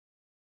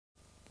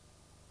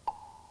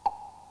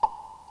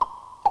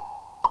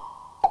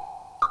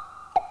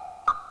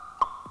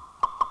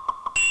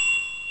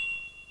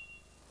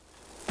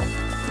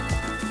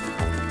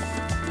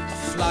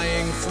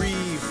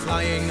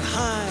flying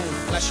high,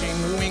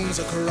 flashing wings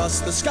across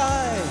the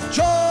sky.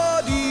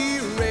 Geordie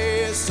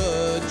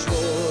Racer,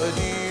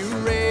 Geordie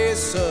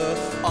Racer,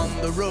 on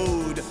the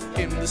road,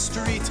 in the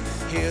street,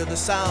 hear the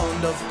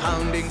sound of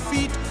pounding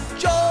feet.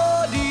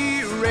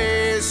 Geordie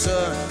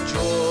Racer,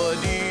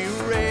 Geordie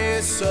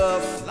Racer,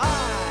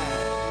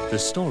 fly. The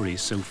story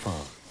so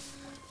far.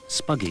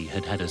 Spuggy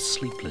had had a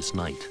sleepless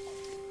night.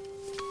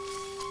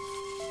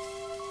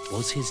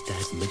 Was his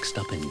dad mixed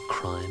up in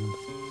crime?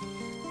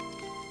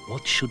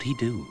 What should he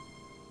do?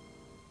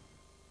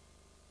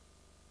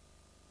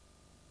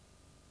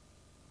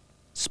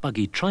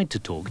 Spuggy tried to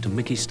talk to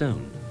Mickey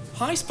Stone.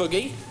 Hi,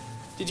 Spuggy.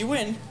 Did you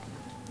win?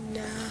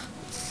 Nah,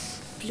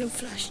 Blue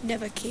Flash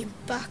never came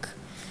back.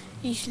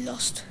 He's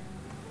lost.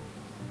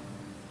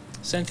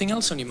 Is there anything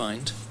else on your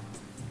mind?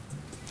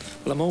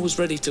 Well, I'm always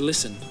ready to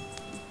listen,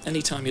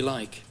 anytime you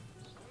like.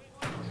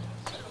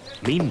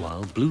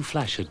 Meanwhile, Blue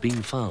Flash had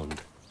been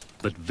found,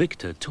 but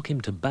Victor took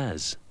him to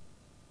Baz.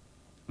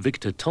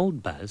 Victor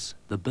told Baz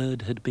the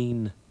bird had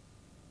been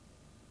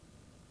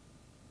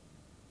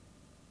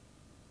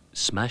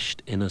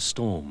smashed in a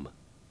storm.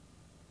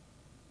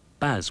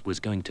 Baz was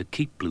going to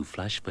keep Blue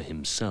Flash for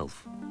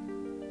himself.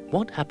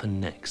 What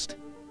happened next?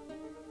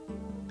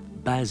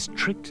 Baz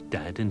tricked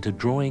Dad into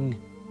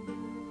drawing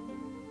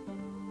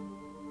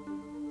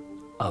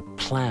a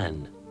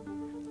plan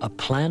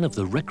of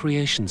the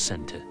recreation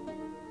centre.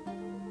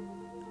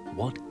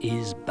 What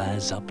is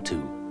Baz up to?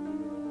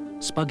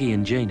 Spuggy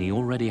and Janie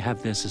already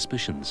have their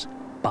suspicions,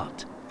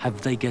 but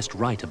have they guessed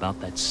right about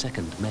that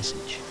second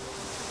message?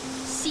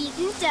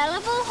 Seton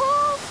Delaval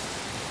Hall?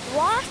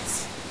 What?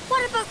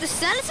 What about the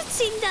cellars at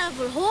Seton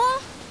Delaval Hall?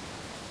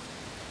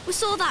 We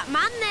saw that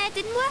man there,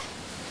 didn't we?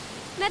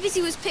 Maybe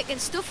he was picking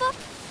stuff up.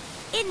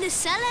 In the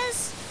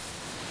cellars.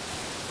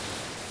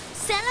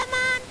 Cellar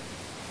man.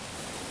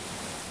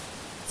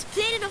 It's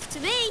plain enough to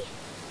me.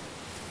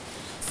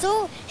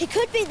 So, he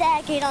could be there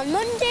again on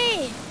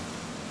Monday.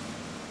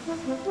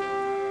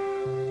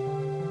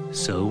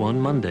 So on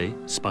Monday,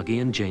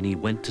 Spuggy and Janie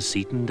went to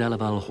Seton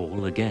Delaval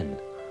Hall again.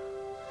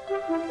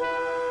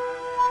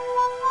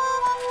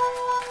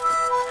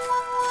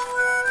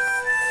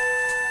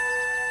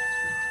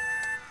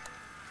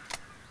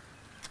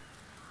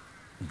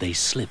 They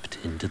slipped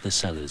into the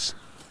cellars.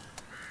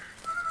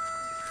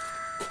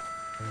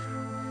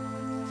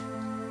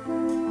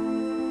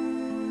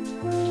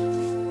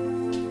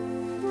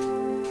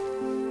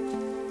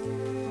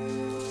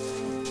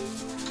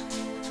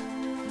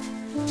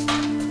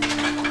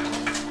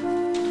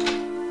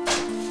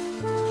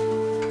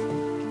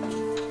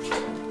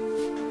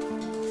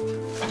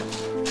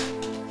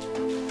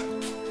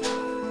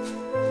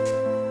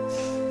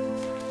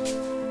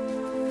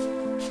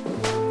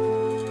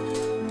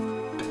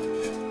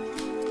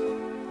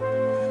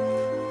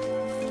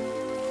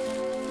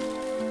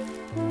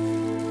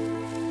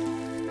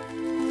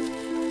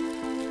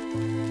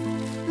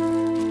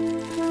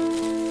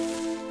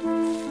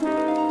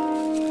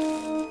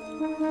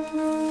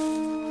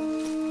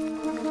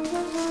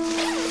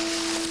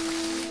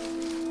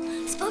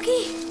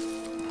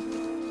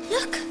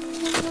 Look!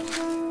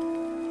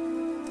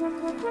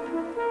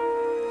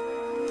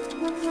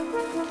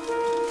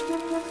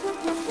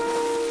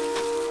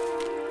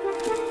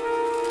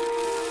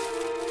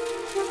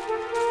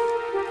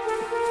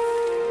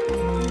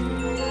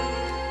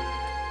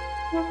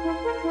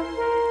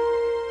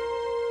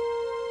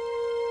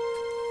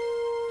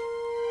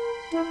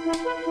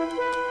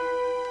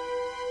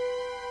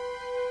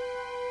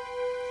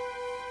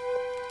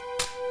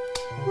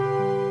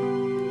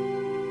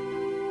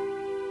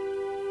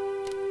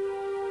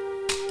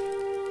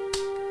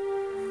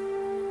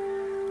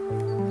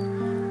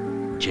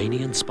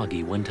 Janie and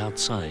Spuggy went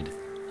outside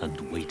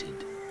and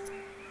waited.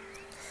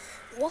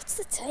 What's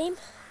the time?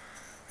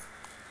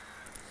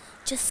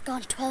 Just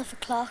gone 12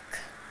 o'clock.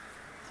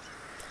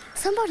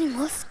 Somebody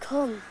must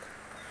come.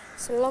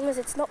 So long as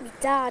it's not me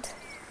dad.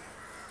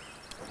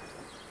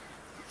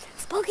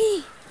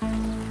 Spuggy!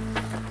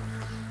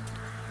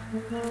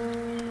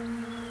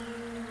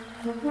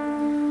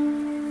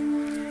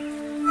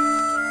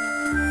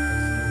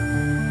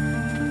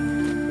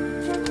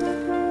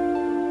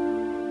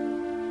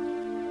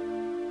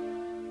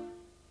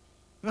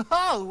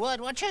 Oh,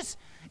 word watchers,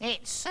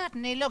 it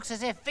certainly looks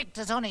as if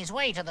Victor's on his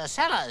way to the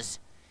cellars.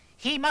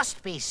 He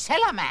must be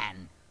Cellar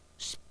Man.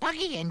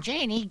 Spuggy and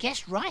Janie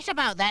guessed right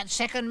about that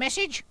second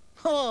message.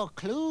 Oh,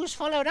 clues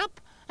followed up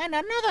and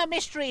another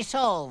mystery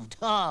solved.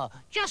 Oh,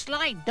 just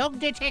like Dog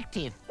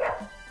Detective.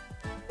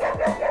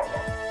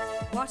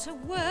 What a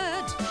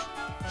word,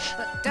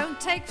 but don't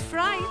take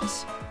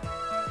fright.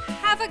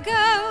 Have a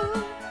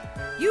go,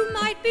 you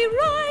might be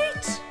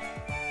right.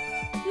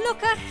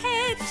 Look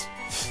ahead,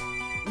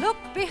 look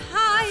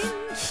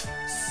behind,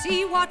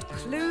 see what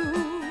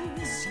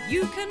clues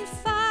you can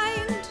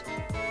find.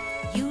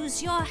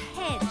 Use your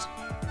head,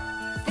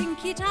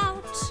 think it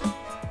out.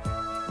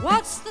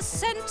 What's the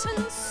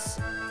sentence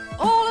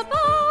all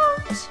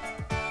about?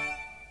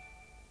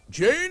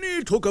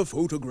 Janie took a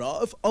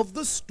photograph of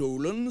the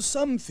stolen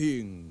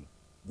something.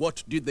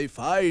 What did they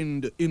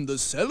find in the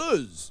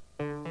cellars?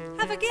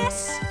 Have a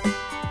guess.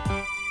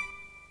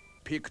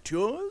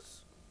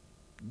 Pictures?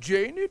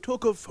 Janie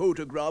took a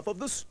photograph of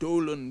the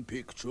stolen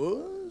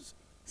pictures.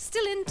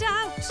 Still in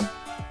doubt?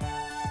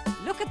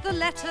 Look at the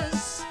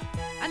letters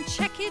and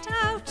check it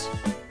out.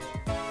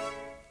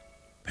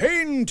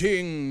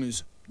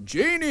 Paintings.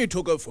 Janie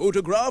took a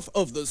photograph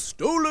of the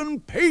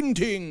stolen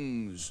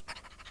paintings.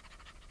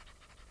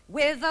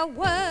 With a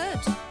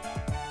word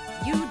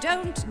you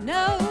don't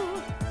know,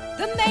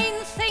 the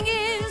main thing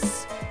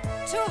is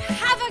to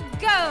have a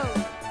go.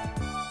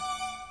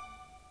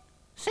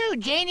 So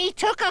Janie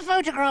took a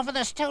photograph of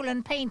the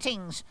stolen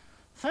paintings.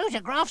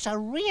 Photographs are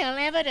real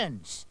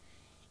evidence.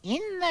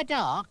 In the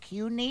dark,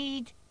 you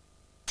need...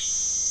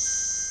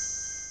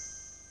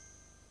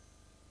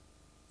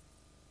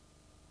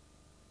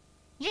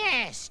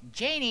 Yes,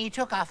 Janie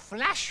took a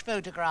flash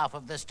photograph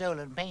of the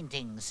stolen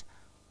paintings.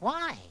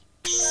 Why?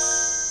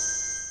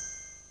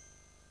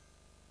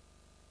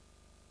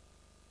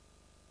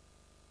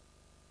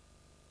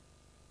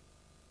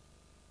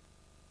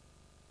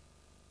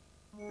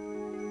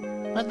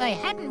 But they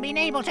hadn't been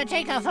able to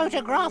take a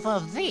photograph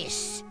of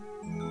this.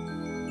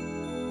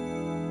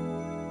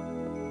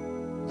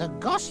 The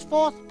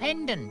Gosforth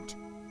pendant.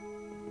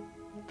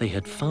 They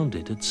had found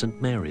it at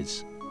St.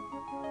 Mary's.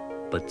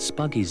 But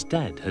Spuggy's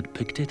dad had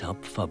picked it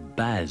up for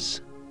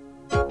Baz.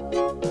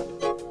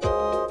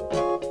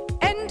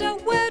 End a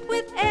word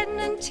with N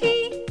and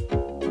T.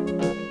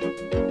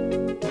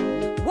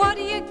 What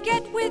do you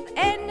get with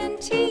N and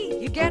T?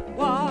 You get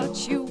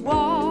what you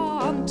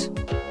want.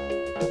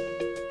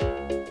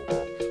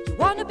 You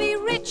want to be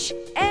rich,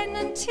 N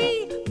and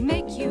T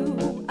make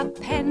you a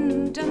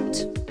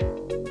pendant.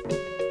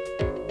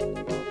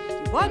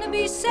 You want to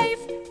be safe,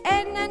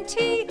 N and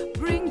T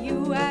bring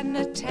you an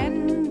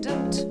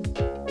attendant.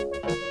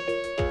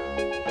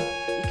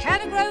 You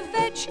can grow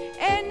veg,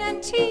 N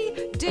and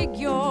T dig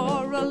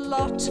your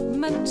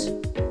allotment.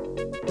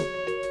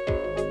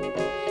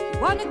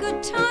 You want a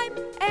good time,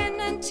 N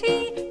and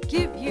T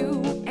give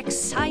you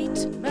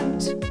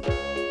excitement.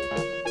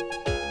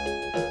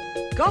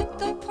 Got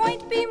the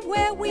point beam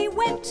where we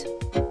went.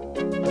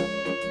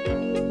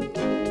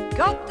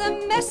 Got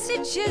the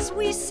messages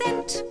we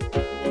sent.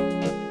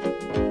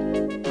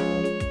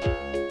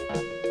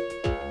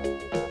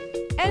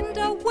 End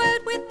a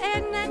word with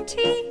N and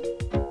T.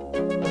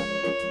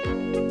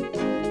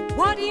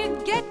 What do you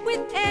get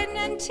with N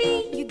and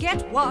T? You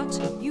get what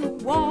you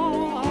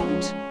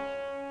want.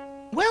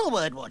 Well,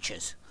 word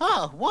watchers,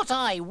 what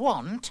I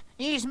want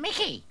is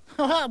Mickey.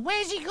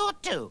 Where's he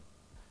got to?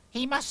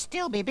 He must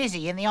still be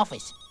busy in the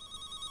office.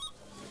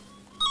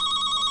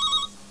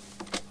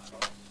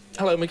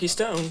 Hello, Mickey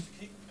Stone.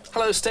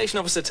 Hello, Station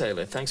Officer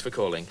Taylor. Thanks for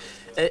calling.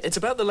 It's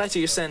about the letter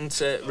you sent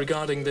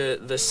regarding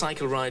the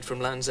cycle ride from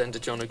Land's End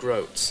to John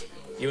O'Groats.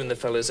 You and the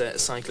fellas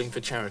cycling for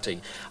charity.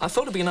 I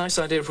thought it'd be a nice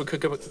idea if we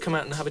could come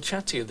out and have a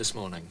chat to you this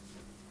morning.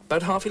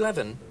 About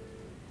 11:30?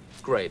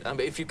 Great.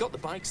 If you've got the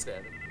bikes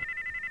there...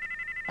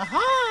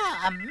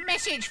 Aha! A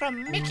message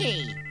from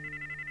Mickey.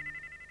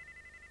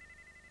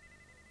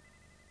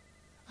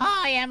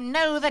 I am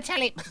no the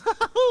tele...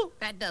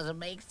 That doesn't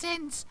make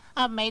sense.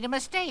 I've made a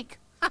mistake.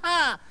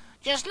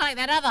 Just like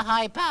that other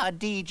high-powered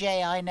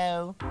DJ I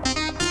know.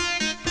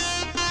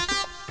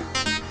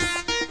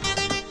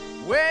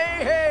 Way,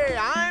 hey,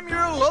 I'm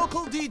your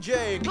local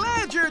DJ.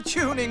 Glad you're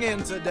tuning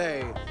in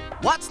today.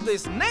 What's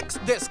this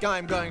next disc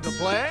I'm going to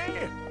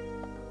play?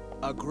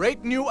 A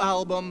great new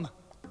album,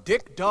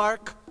 Dick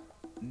Dark,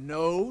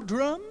 No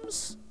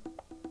Drums?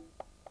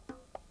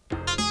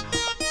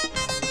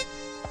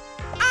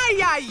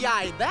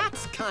 Ay,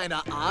 that's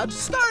kinda odd.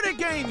 Start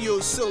again,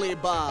 you silly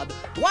Bob.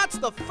 What's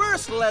the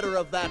first letter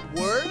of that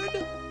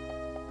word?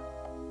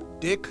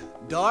 Dick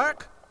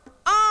Dark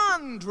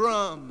on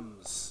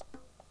drums.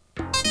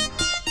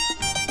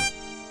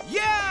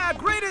 Yeah,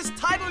 greatest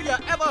title you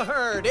ever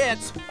heard.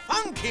 It's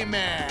Funky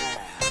Man.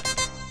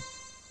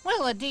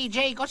 Well, the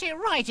DJ got it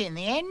right in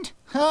the end.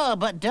 Oh,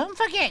 but don't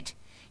forget,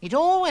 it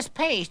always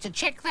pays to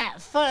check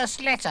that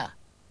first letter.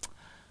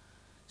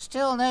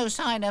 Still no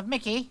sign of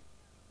Mickey.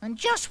 And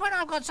just when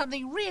I've got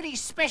something really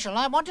special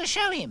I want to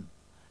show him.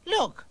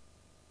 Look.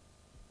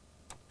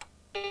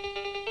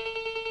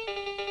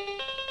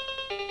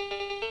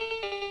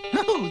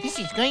 Oh, this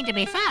is going to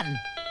be fun.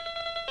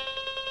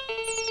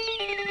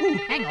 Ooh,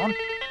 hang on.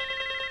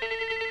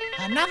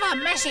 Another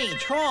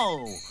message.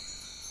 Oh,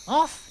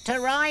 off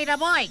to ride a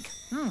bike.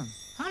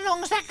 How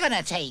long's that going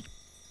to take?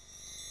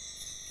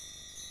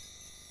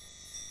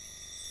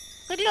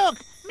 But look,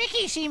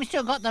 Mickey seems to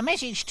have got the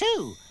message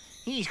too.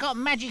 He's got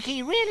Magic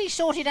Key really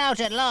sorted out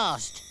at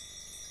last.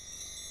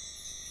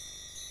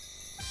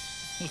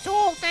 It's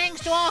all thanks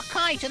to our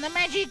kite and the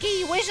Magic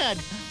Key wizard.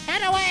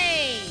 And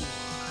away!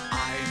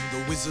 I'm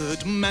the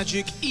wizard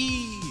Magic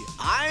E.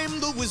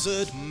 I'm the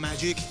wizard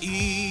Magic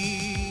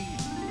E.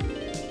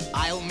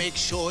 I'll make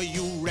sure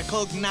you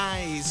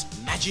recognize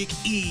Magic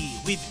E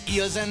with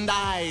ears and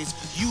eyes.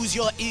 Use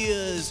your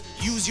ears,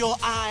 use your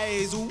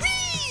eyes.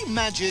 Whee!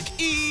 Magic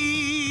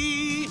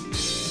E.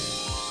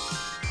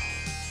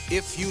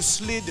 If you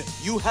slid,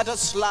 you had a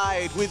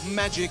slide with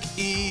Magic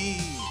E.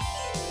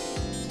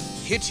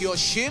 Hit your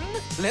shin?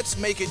 Let's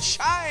make it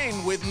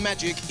shine with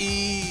Magic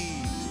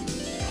E.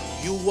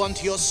 You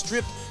want your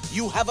strip?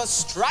 You have a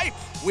stripe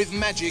with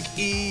Magic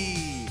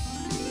E.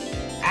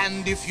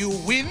 And if you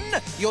win,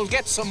 you'll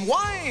get some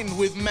wine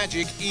with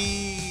Magic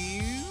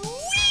E.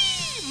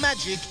 Whee!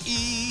 Magic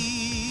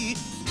E.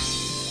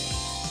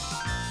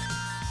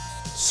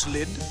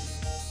 Slid.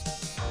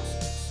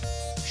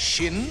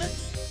 Shin.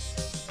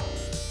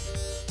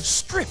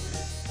 Strip.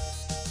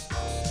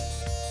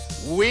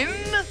 Win.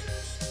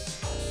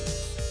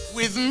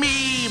 With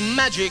me,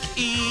 Magic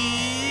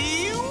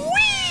E.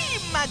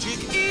 Whee!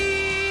 Magic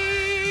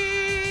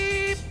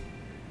E.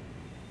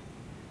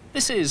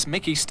 This is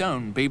Mickey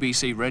Stone,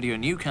 BBC Radio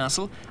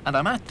Newcastle, and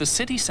I'm at the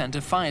city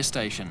centre fire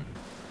station.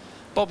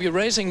 Bob, you're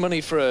raising money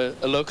for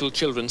a local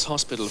children's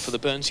hospital for the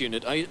burns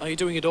unit. Are you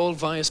doing it all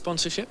via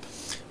sponsorship?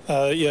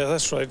 Yeah,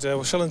 that's right.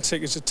 We're selling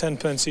tickets at 10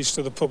 pence each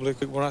to the public.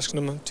 We're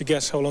asking them to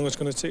guess how long it's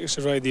going to take us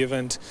to ride the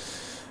event.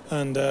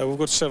 And we've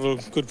got several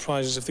good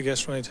prizes if they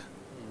guess right.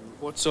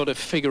 What sort of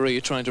figure are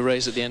you trying to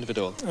raise at the end of it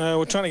all?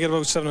 We're trying to get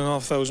about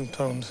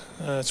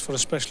 £7,500. It's for a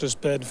specialist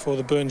bed for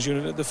the burns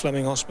unit at the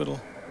Fleming Hospital.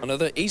 And are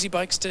there easy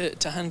bikes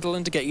to handle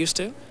and to get used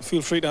to?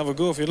 Feel free to have a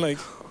go if you'd like.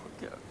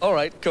 All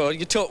right, go on,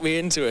 you talked me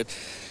into it.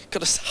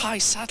 Got a high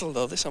saddle,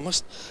 though, this I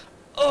must...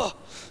 Oh!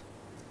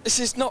 This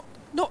is not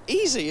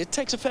easy. It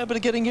takes a fair bit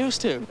of getting used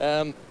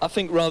to. I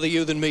think rather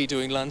you than me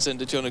doing Land's End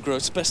to John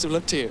O'Groats. Best of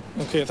luck to you.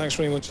 OK, thanks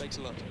very much. Thanks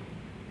a lot.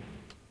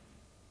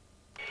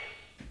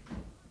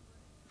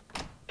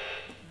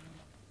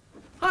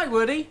 Hi,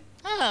 Woody.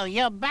 Oh,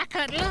 you're back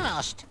at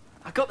last.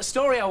 I got the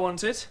story I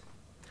wanted.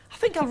 I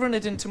think I'll run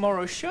it in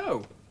tomorrow's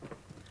show.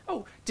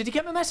 Oh, did you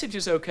get my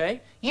messages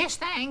OK? Yes,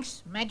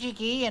 thanks.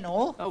 Magic E and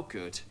all. Oh,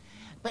 good.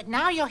 But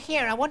now you're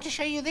here, I want to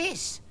show you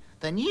this.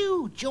 The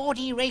new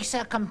Geordie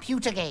Racer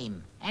computer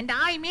game. And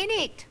I'm in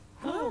it.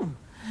 Oh.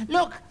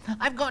 Look,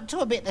 I've got to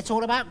a bit that's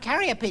all about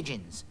carrier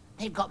pigeons.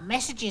 They've got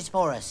messages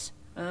for us.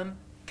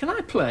 Can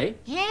I play?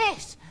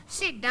 Yes.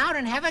 Sit down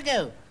and have a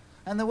go.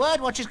 And the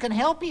word watchers can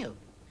help you.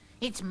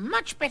 It's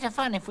much better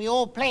fun if we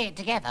all play it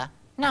together.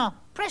 Now,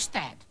 press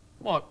that.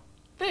 What?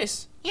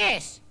 This?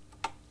 Yes.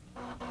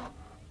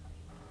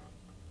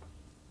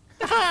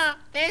 Ha!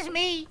 There's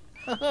me.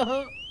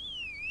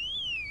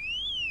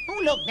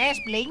 Oh, look, there's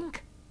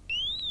Blink.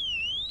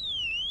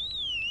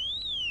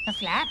 A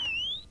flap.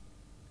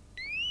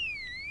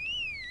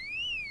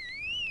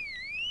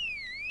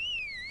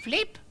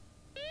 Flip.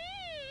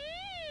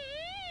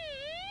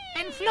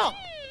 And flop.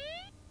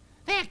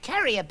 They're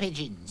carrier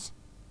pigeons.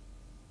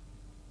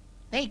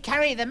 They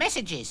carry the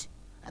messages.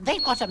 And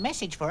they've got a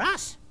message for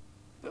us.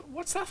 But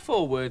what's that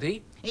for,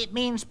 Wordy? It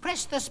means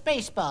press the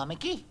space bar,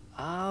 Mickey.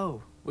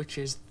 Oh, which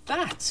is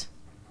that?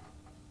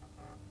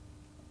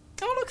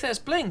 Oh, look, there's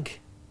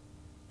Blink.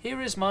 Here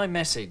is my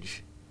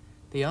message.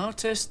 The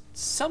artist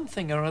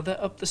something or other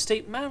up the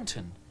steep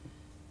mountain.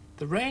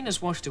 The rain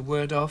has washed a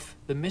word off.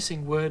 The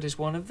missing word is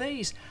one of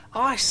these.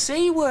 Oh, I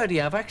see, Wordy.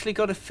 I've actually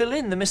got to fill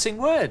in the missing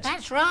word.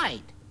 That's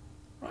right.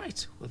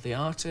 Right. Well, the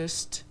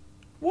artist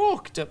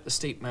walked up the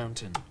steep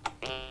mountain.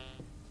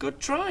 Good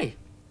try.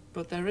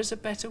 But there is a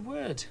better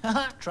word.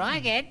 Try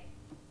again.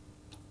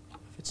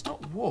 If it's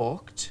not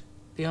walked,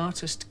 the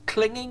artist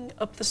clinging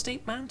up the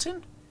steep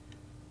mountain?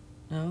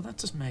 No, that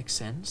doesn't make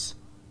sense.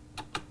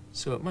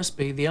 So it must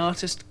be the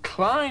artist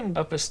climbed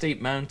up a steep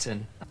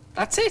mountain.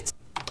 That's it.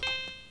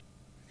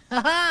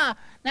 Ha!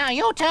 Now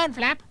your turn,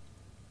 Flap.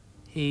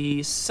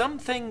 He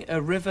something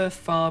a river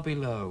far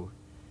below.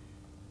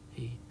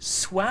 He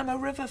swam a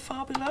river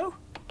far below?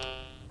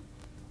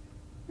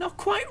 Not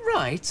quite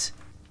right.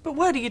 But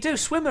where do you do?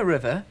 Swim a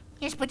river?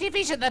 Yes, but if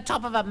he's at the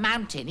top of a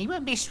mountain, he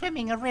won't be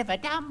swimming a river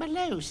down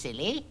below,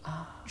 silly.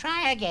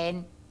 Try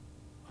again.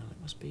 Well,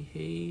 it must be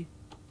he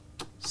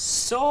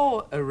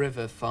saw a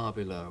river far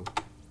below.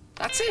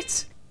 That's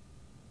it.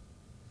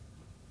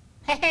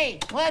 Hey,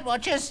 word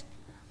watchers.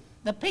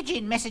 The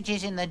pigeon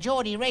messages in the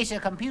Geordie Racer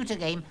computer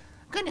game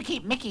are going to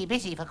keep Mickey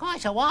busy for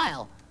quite a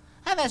while.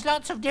 And there's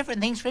lots of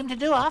different things for him to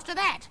do after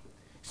that.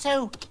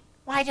 So,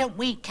 why don't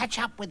we catch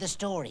up with the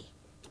story?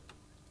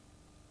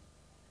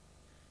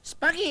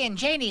 Spuggy and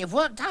Janie have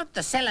worked out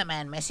the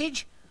Cellarman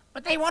message,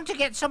 but they want to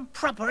get some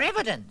proper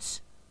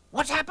evidence.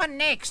 What happened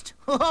next?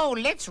 Oh,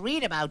 let's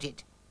read about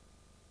it.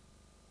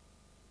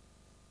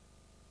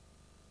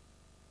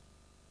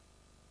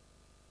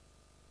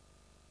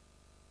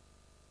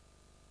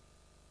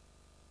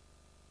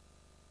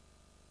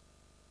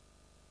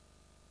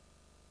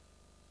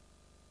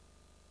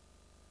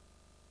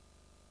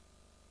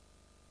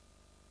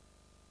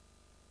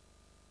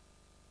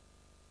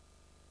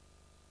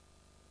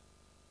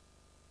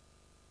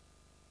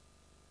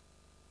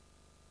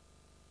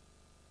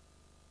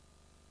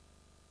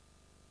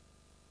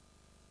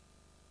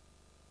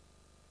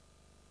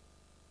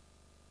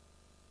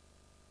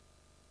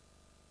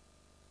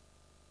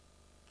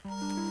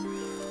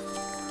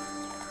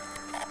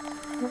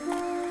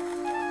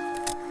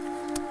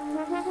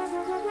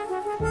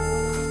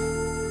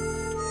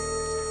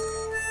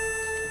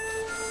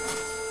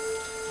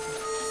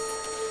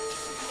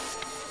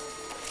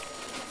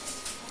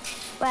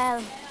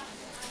 Well,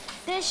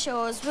 this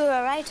shows we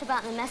were right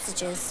about the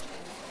messages.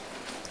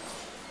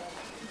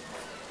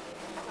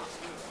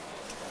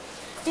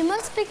 You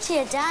must speak to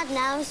your dad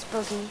now,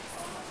 Spuggy.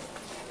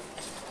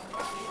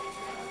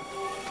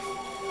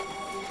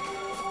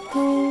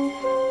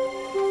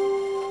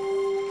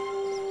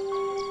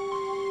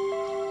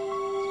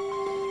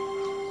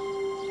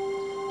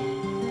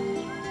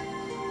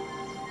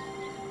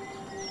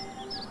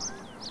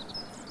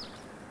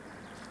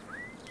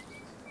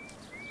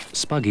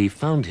 Spuggy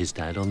found his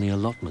dad on the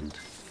allotment.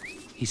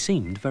 He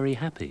seemed very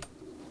happy.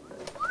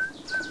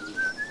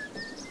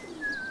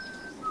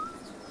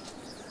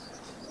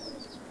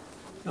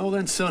 Oh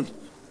then, son.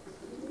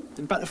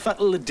 Been back to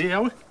Fattle the day,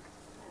 are we?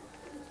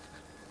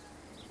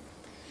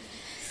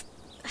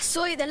 I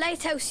saw you at the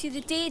lighthouse the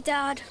other day,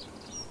 Dad.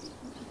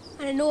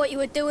 And I know what you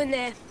were doing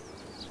there.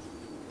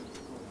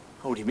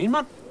 How do you mean,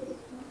 man?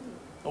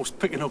 I was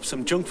picking up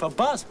some junk for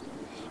Baz.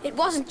 It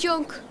wasn't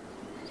junk.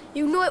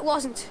 You know it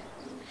wasn't.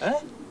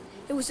 Eh?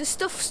 It was the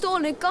stuff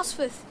stolen in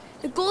Gosforth.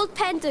 The gold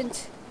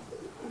pendant.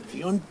 Are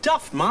you on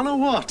daft, man, or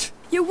what?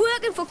 You're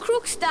working for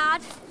crooks,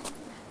 Dad.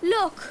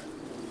 Look.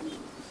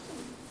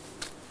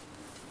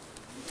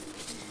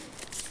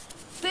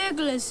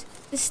 Burglars.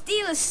 They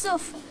steal the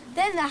stuff,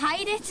 then they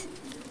hide it.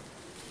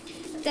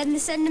 Then they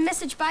send a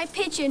message by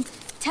pigeon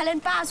telling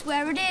Baz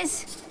where it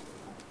is.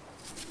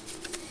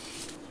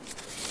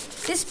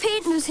 This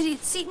painting was hid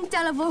at Seton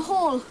Delaval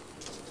Hall.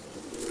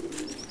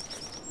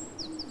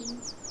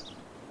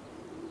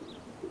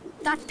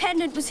 That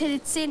pendant was hid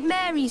at St.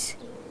 Mary's.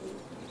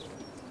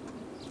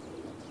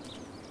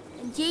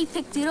 And ye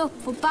picked it up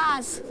for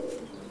Baz.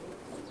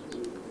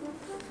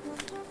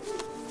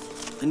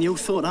 And you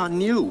thought I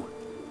knew?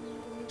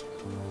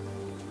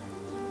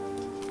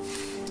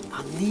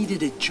 I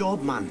needed a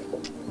job, man.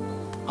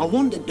 I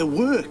wanted to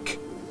work.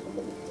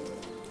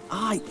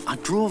 I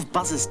drove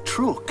Baz's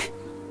truck,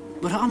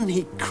 but I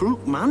need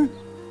crook, man.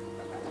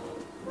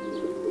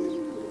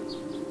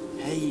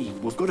 Hey,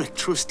 we've got to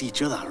trust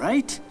each other,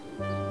 right?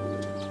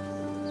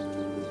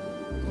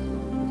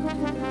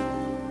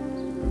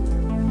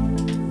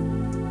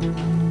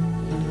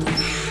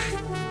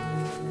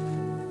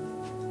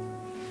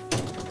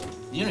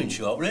 You're in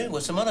shop, Ray.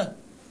 What's the matter?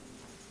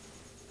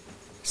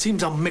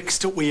 Seems I'm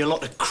mixed up with a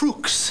lot of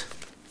crooks.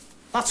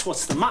 That's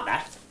what's the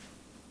matter.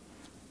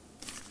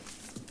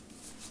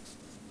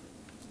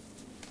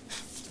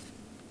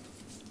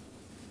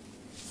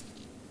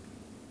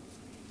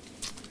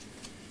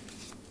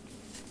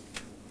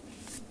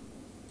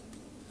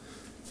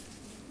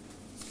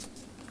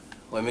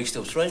 Well, mixed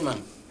up's right,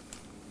 man.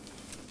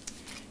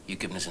 You've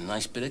given us a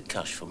nice bit of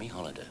cash for me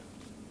holiday.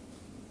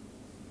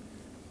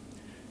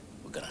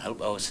 We're going to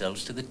help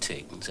ourselves to the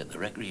takings at the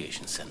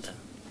recreation centre.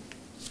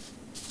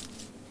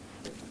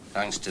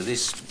 Thanks to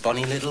this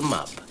bonny little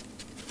map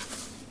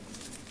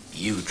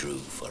you drew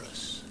for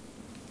us.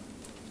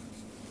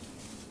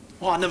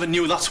 Oh, I never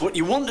knew that's what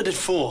you wanted it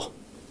for.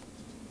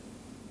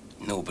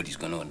 Nobody's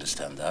going to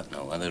understand that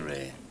now, are they,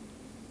 Ray?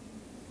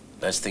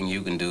 Best thing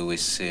you can do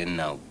is say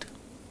nout.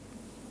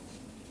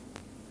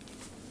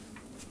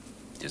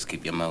 Just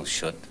keep your mouth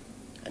shut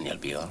and you'll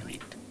be all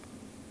right.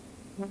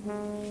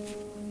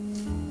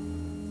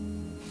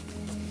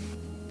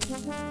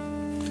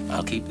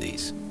 I'll keep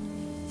these.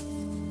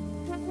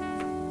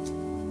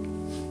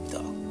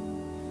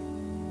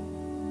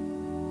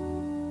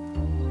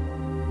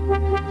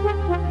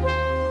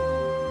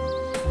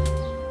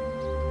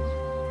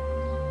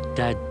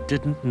 Dad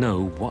didn't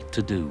know what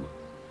to do.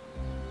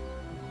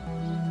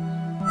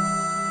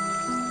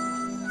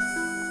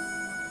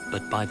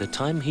 But by the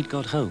time he'd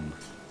got home,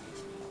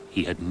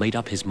 he had made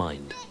up his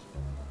mind.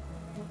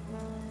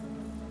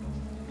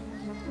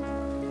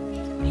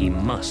 He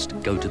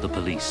must go to the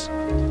police.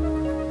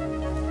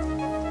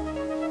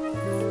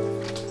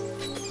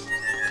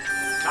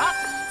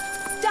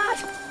 Dad!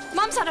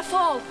 Mum's had a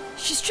fall.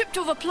 She's tripped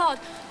over plod,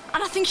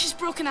 and I think she's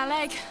broken her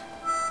leg.